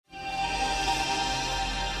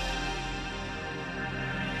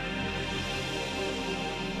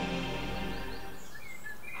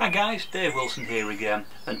Hi guys, Dave Wilson here again,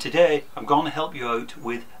 and today I'm going to help you out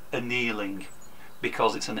with annealing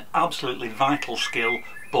because it's an absolutely vital skill,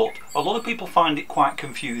 but a lot of people find it quite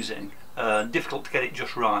confusing and difficult to get it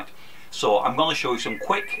just right. So I'm going to show you some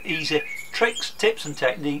quick, easy tricks, tips and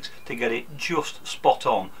techniques to get it just spot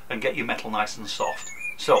on and get your metal nice and soft.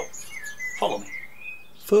 So follow me.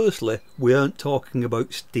 Firstly, we aren't talking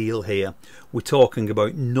about steel here, we're talking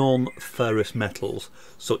about non-ferrous metals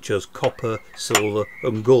such as copper, silver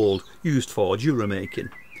and gold used for jewellery making.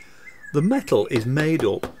 The metal is made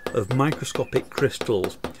up of microscopic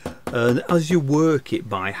crystals, and as you work it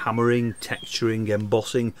by hammering, texturing,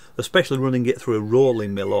 embossing, especially running it through a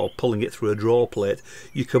rolling mill or pulling it through a draw plate,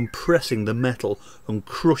 you're compressing the metal and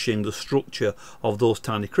crushing the structure of those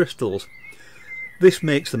tiny crystals. This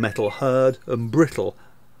makes the metal hard and brittle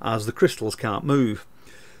as the crystals can't move.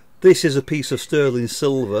 This is a piece of sterling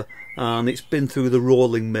silver and it's been through the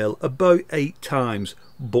rolling mill about 8 times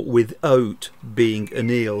but without being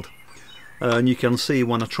annealed. And you can see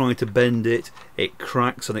when I try to bend it, it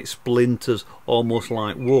cracks and it splinters almost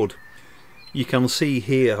like wood. You can see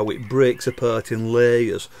here how it breaks apart in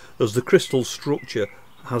layers as the crystal structure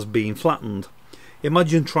has been flattened.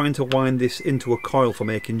 Imagine trying to wind this into a coil for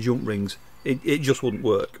making jump rings. It just wouldn't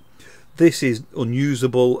work. This is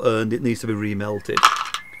unusable and it needs to be remelted.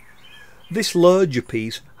 This larger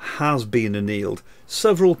piece has been annealed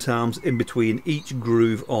several times in between each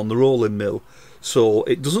groove on the rolling mill, so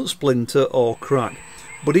it doesn't splinter or crack,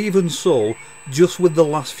 but even so, just with the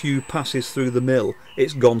last few passes through the mill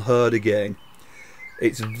it's gone hard again.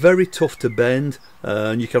 It's very tough to bend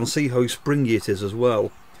and you can see how springy it is as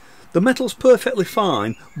well. The metal's perfectly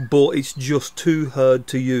fine, but it's just too hard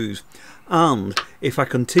to use, and if I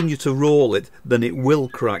continue to roll it then it will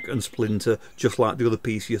crack and splinter just like the other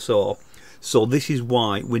piece you saw. So this is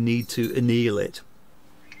why we need to anneal it.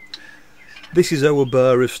 This is our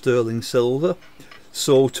bar of sterling silver.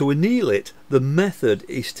 So to anneal it, the method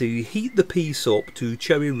is to heat the piece up to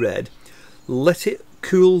cherry red, let it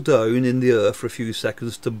cool down in the earth for a few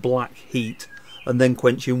seconds to black heat, and then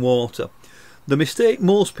quench in water. The mistake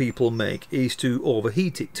most people make is to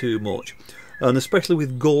overheat it too much, and especially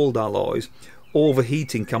with gold alloys,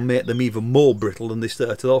 overheating can make them even more brittle than they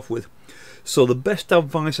started off with. So the best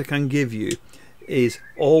advice I can give you is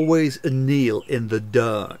always anneal in the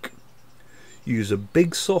dark. Use a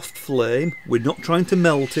big soft flame, we're not trying to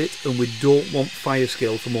melt it and we don't want fire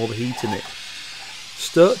scale from overheating it.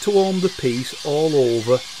 Start to warm the piece all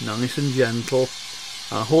over, nice and gentle.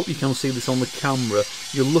 I hope you can see this on the camera.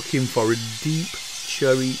 You're looking for a deep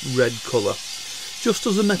cherry red colour. Just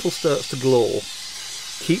as the metal starts to glow,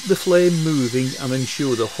 keep the flame moving and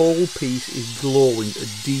ensure the whole piece is glowing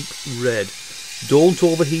a deep red. Don't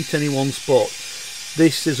overheat any one spot.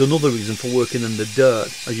 This is another reason for working in the dark,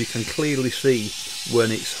 as you can clearly see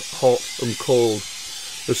when it's hot and cold.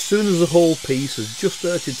 As soon as the whole piece has just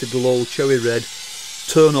started to glow cherry red,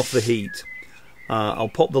 turn off the heat. I'll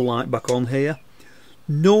pop the light back on here.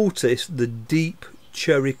 Notice the deep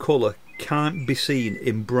cherry colour can't be seen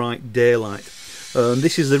in bright daylight.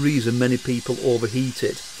 This is the reason many people overheat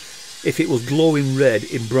it. If it was glowing red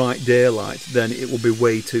in bright daylight, then it will be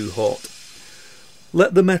way too hot.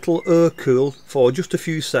 Let the metal air cool for just a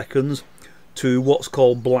few seconds to what's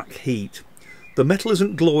called black heat. The metal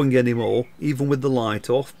isn't glowing anymore, even with the light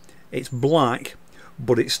off. It's black,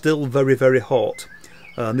 but it's still very, very hot.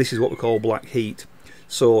 And this is what we call black heat.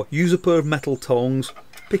 So use a pair of metal tongs,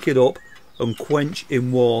 pick it up and quench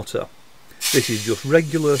in water. This is just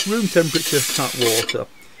regular room temperature tap water.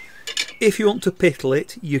 If you want to pickle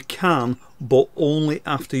it, you can, but only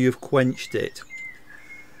after you've quenched it.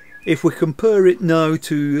 If we compare it now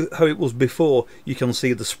to how it was before, you can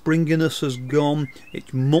see the springiness has gone,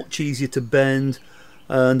 it's much easier to bend,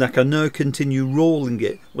 and I can now continue rolling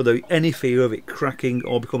it without any fear of it cracking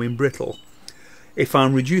or becoming brittle. If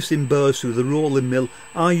I'm reducing bars through the rolling mill,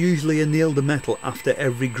 I usually anneal the metal after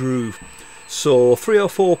every groove. So 3 or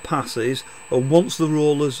 4 passes, and once the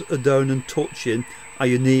rollers are down and touching, I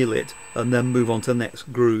anneal it and then move on to the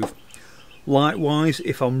next groove. Likewise,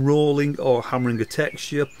 if I'm rolling or hammering a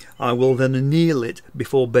texture, I will then anneal it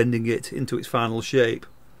before bending it into its final shape.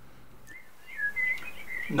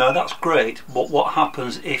 Now that's great, but what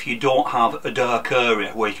happens if you don't have a dark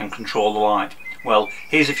area where you can control the light? Well,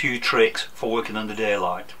 here's a few tricks for working under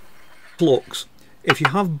daylight. Flux. If you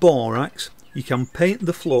have borax, you can paint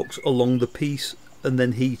the flux along the piece and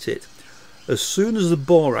then heat it. As soon as the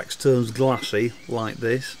borax turns glassy, like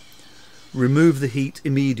this, remove the heat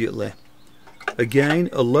immediately. Again,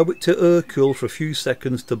 allow it to air cool for a few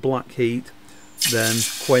seconds to black heat, then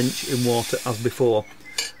quench in water as before.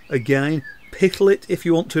 Again, Pittle it if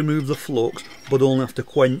you want to remove the flux, but only after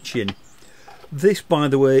quenching. This, by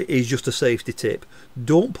the way, is just a safety tip.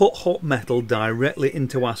 Don't put hot metal directly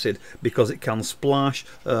into acid because it can splash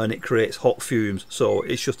and it creates hot fumes, so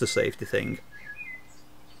it's just a safety thing.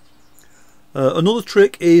 Another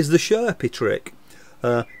trick is the Sharpie trick.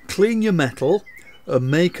 Clean your metal and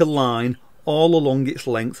make a line all along its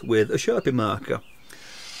length with a Sharpie marker.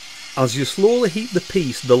 As you slowly heat the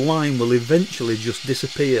piece, the line will eventually just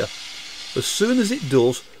disappear. As soon as it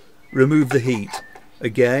does, remove the heat.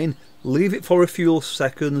 Again, leave it for a few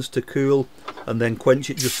seconds to cool and then quench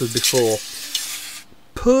it just as before.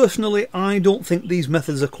 Personally, I don't think these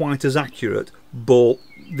methods are quite as accurate, but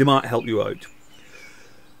they might help you out.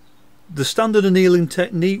 The standard annealing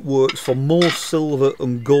technique works for most silver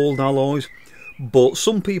and gold alloys, but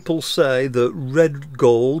some people say that red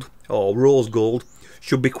gold or rose gold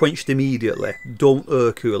should be quenched immediately. Don't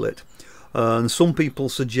air cool it. And some people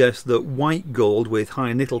suggest that white gold with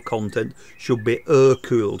high nickel content should be air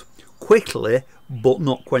cooled quickly but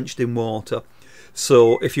not quenched in water.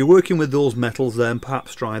 So if you're working with those metals, then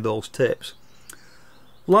perhaps try those tips.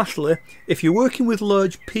 Lastly, if you're working with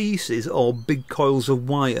large pieces or big coils of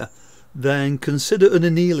wire, then consider an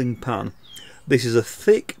annealing pan. This is a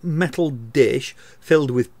thick metal dish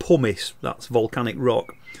filled with pumice, that's volcanic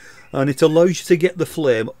rock, and it allows you to get the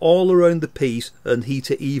flame all around the piece and heat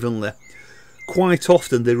it evenly. Quite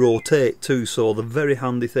often they rotate too, so they're very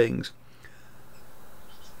handy things.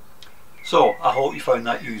 So I hope you found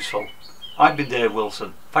that useful. I've been Dave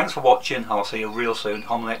Wilson. Thanks for watching, and I'll see you real soon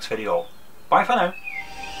on the next video. Bye for now.